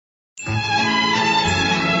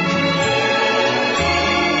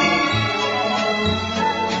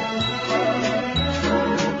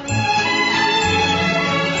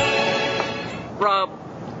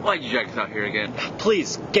Why'd you drag us out here again?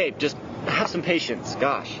 Please, Gabe, just have some patience.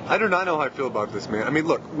 Gosh. I do not know how I feel about this, man. I mean,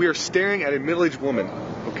 look, we are staring at a middle-aged woman,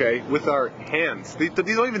 okay, with our hands. These don't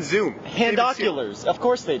even zoom. Hand oculars. Of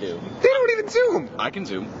course they do. They don't even zoom. I can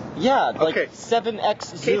zoom. Yeah, like Okay.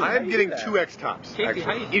 7x zoom. I am getting 2x tops. Casey,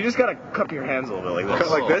 how Actually. you... You just gotta cup your hands a little bit like Cut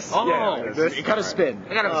this. like this? Oh. Yeah, like this. You gotta spin.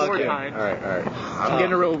 I got a 4 Okay. time. All right. I'm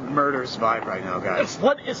getting a real murderous vibe right now, guys.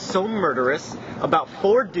 What is so murderous about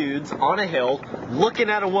 4 dudes on a hill looking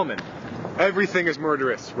at a woman? Everything is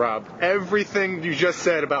murderous, Rob. Everything you just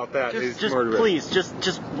said about that is Just murderous. please,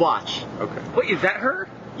 just watch. Okay. Wait, is that her?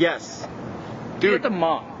 Yes. Dude, Dude, the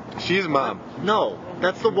mom. she's mom. No,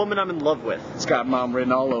 that's the woman I'm in love with. It's got mom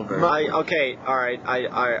written all over it.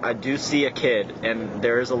 I do see a kid, and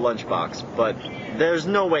there is a lunchbox, but there's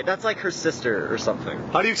no way. That's like her sister or something.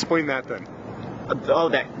 How do you explain that then?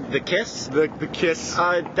 The kiss? The kiss?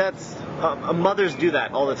 That's mothers do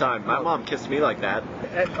that all the time. My mom kissed me like that.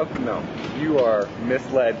 No. You are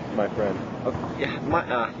misled, my friend.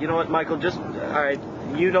 Yeah, you know what, Michael? All right.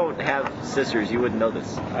 You don't have sisters. You wouldn't know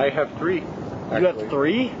this. I have 3. You have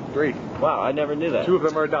 3? 3. Wow, I never knew that. 2 of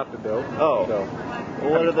them are adopted, though. Oh. So.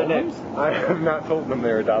 What are their names? I have not told them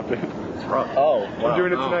they're adopted. Oh, wow. I'm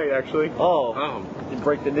doing it tonight, actually. Oh. You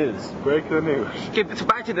break the news. Break the news. Okay, so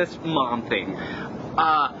back to this mom thing.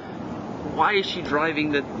 Why is she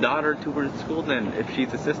driving the daughter to her school then, if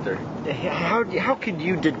she's a sister? How could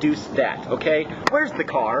you deduce that? Okay, where's the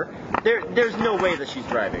car? There's no way that she's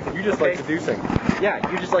driving. You just like deducing. Yeah,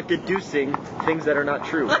 you just like deducing things that are not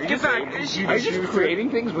true. Let's get back. Are you just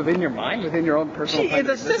creating things within your mind, within your own personal She is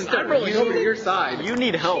a sister. I'm rolling over to your side. You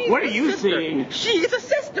need help. What are you seeing? She is a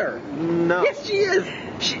sister. No. Yes, she is.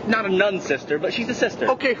 Not a nun sister, but she's a sister.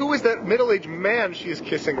 Okay, who is that middle-aged man she is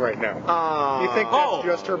kissing right now? You think that's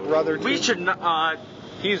just her brother, too? We should not.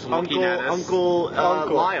 He's looking at us. Uncle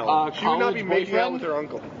Lyle. She would not be college making out boyfriend? with her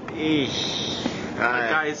uncle. Eesh.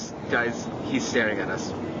 Guys, he's staring at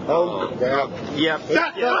us. Oh, yeah. Yep.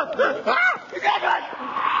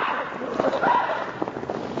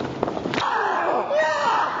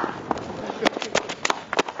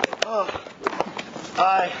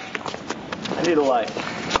 I need a life.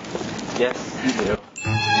 Yes, you do.